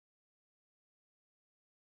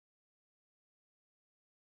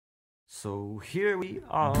So here we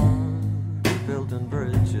are, building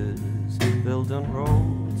bridges, building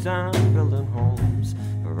roads and building homes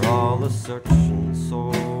for all the searching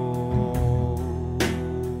souls,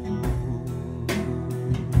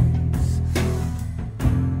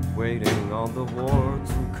 waiting on the war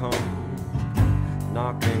to come,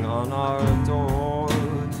 knocking on our door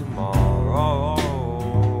tomorrow.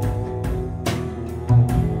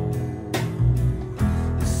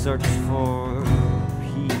 The search for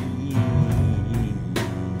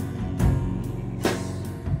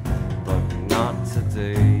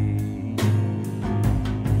today.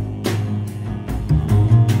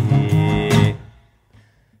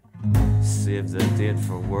 Save the date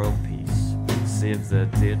for world peace, save the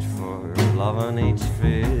date for love on each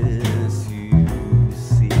face you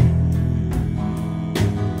see.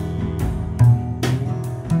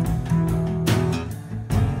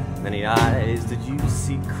 Many eyes did you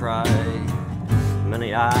see cry,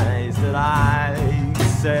 many eyes did I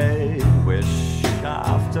say wish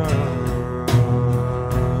after.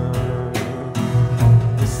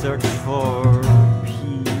 Search for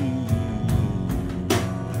peace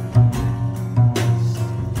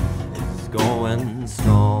is going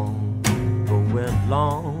strong, going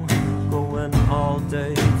long, going all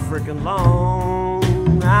day freaking long.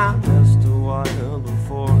 And just a while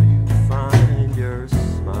before you find your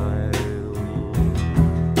smile.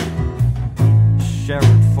 Share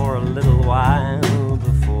it for a little while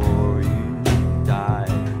before you die.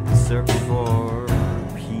 Search for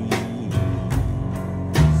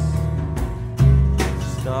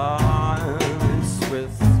starts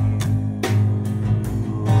with you.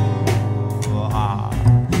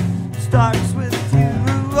 Starts with you.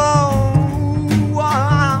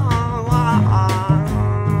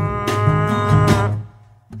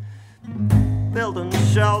 Building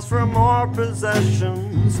shells for more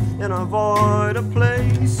possessions and avoid a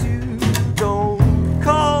place you don't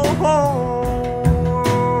call home.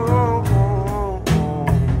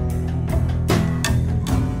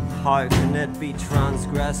 How can it be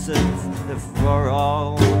transgressive if we're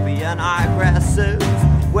all being aggressive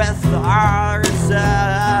with ourselves?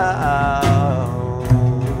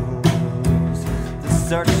 The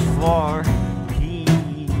search for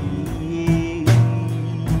peace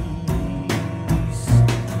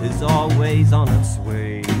is always on its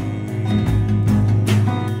way.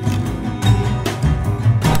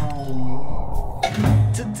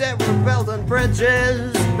 Today we're building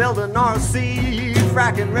bridges, building our sea,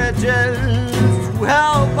 fracking ridges to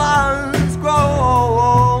help us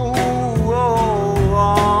grow.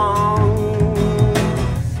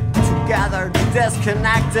 Together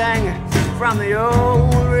disconnecting from the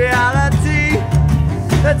old reality.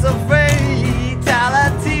 It's a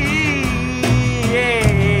fatality.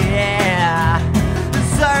 Yeah.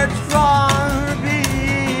 Search for peace.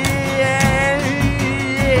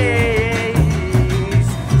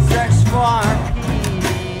 Search for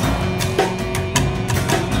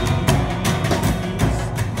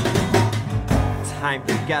time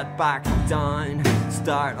to get back down,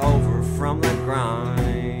 start over from the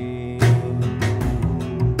grind.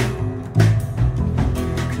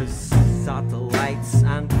 'Cause satellites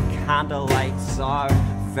and candlelights are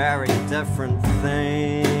very different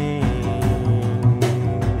things.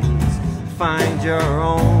 Find your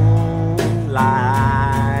own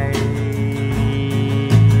light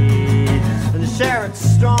and share it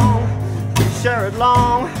strong, share it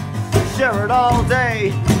long, share it all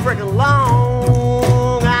day, freaking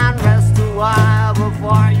long, and rest a while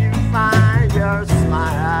before you find your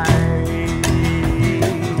smile.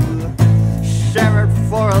 Share it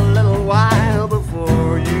for a little while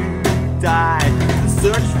before you die.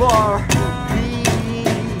 Search for peace.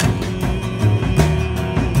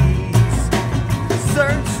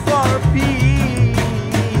 Search for peace.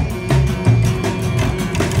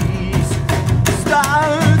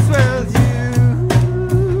 Starts with you.